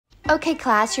Okay,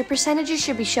 class, your percentages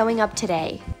should be showing up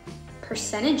today.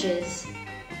 Percentages?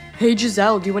 Hey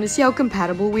Giselle, do you want to see how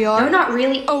compatible we are? No, not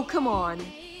really. Oh, come on.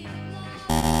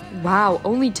 Wow,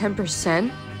 only 10%?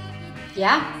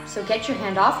 Yeah, so get your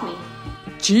hand off me.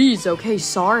 Jeez, okay,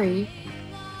 sorry.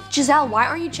 Giselle, why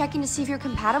aren't you checking to see if you're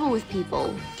compatible with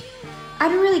people? I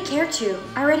don't really care to.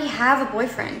 I already have a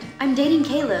boyfriend. I'm dating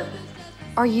Caleb.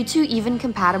 Are you two even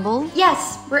compatible?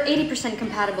 Yes, we're 80%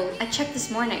 compatible. I checked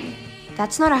this morning.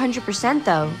 That's not 100%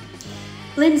 though.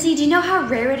 Lindsay, do you know how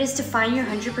rare it is to find your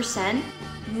 100%?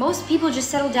 Most people just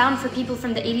settle down for people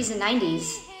from the 80s and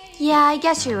 90s. Yeah, I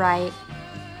guess you're right.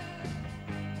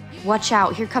 Watch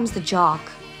out, here comes the jock.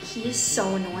 He is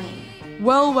so annoying.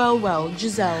 Well,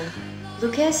 Giselle.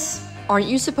 Lucas? Aren't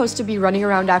you supposed to be running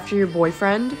around after your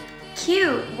boyfriend?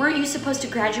 Cute. Weren't you supposed to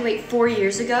graduate 4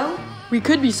 years ago? We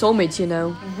could be soulmates, you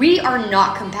know. We are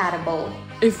not compatible.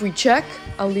 If we check,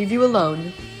 I'll leave you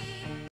alone.